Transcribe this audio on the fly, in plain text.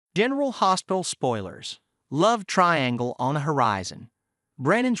General Hospital spoilers. Love triangle on the horizon.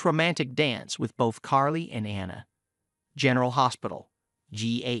 Brennan's romantic dance with both Carly and Anna. General Hospital.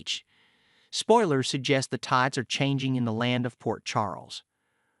 GH. Spoilers suggest the tides are changing in the land of Port Charles.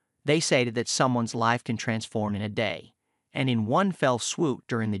 They stated that someone's life can transform in a day, and in one fell swoop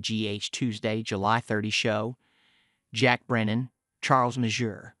during the GH Tuesday, July 30 show, Jack Brennan, Charles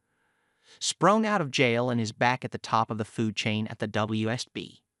Mesure, sprung out of jail and is back at the top of the food chain at the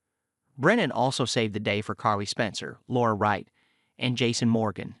WSB. Brennan also saved the day for Carly Spencer, Laura Wright, and Jason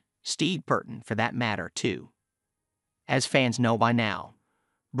Morgan, Steve Burton for that matter, too. As fans know by now,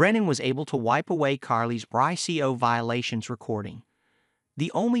 Brennan was able to wipe away Carly's RICO violations recording,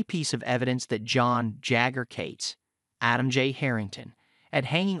 the only piece of evidence that John Jagger Cates, Adam J. Harrington, had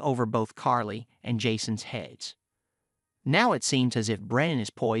hanging over both Carly and Jason's heads. Now it seems as if Brennan is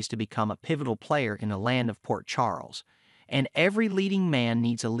poised to become a pivotal player in the land of Port Charles, and every leading man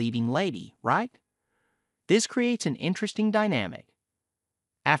needs a leading lady, right? This creates an interesting dynamic.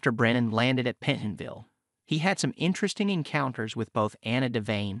 After Brennan landed at Pentonville, he had some interesting encounters with both Anna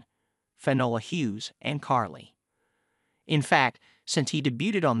Devane, Finola Hughes, and Carly. In fact, since he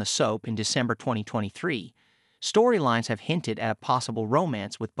debuted on the soap in December 2023, storylines have hinted at a possible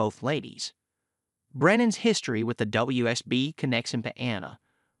romance with both ladies. Brennan's history with the WSB connects him to Anna,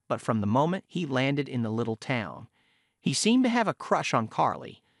 but from the moment he landed in the little town, he seemed to have a crush on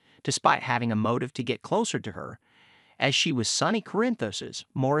Carly, despite having a motive to get closer to her, as she was Sonny Corinthos'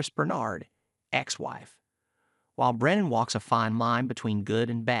 Morris Bernard ex-wife. While Brennan walks a fine line between good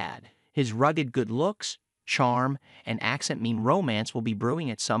and bad, his rugged good looks, charm, and accent mean romance will be brewing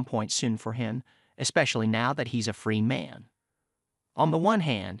at some point soon for him, especially now that he's a free man. On the one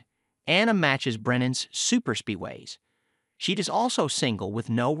hand, Anna matches Brennan's super speedways. She is also single with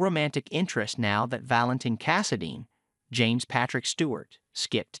no romantic interest now that Valentin Cassadine, James Patrick Stewart,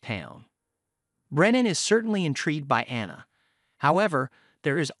 skipped town. Brennan is certainly intrigued by Anna. However,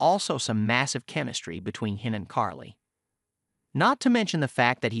 there is also some massive chemistry between him and Carly. Not to mention the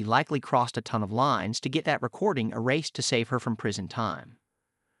fact that he likely crossed a ton of lines to get that recording erased to save her from prison time.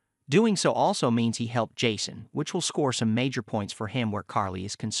 Doing so also means he helped Jason, which will score some major points for him where Carly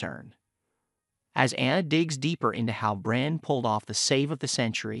is concerned. As Anna digs deeper into how Brennan pulled off the save of the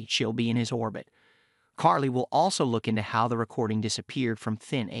century, she'll be in his orbit. Carly will also look into how the recording disappeared from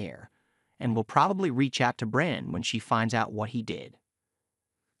thin air, and will probably reach out to Brennan when she finds out what he did.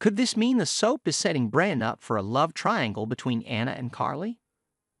 Could this mean the soap is setting Brennan up for a love triangle between Anna and Carly?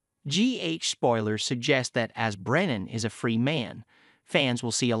 GH spoilers suggest that as Brennan is a free man, fans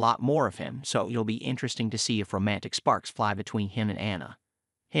will see a lot more of him, so it'll be interesting to see if romantic sparks fly between him and Anna,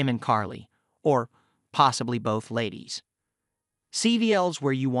 him and Carly, or possibly both ladies. CVL's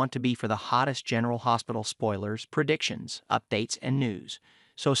where you want to be for the hottest General Hospital spoilers, predictions, updates, and news,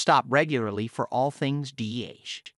 so stop regularly for all things DH.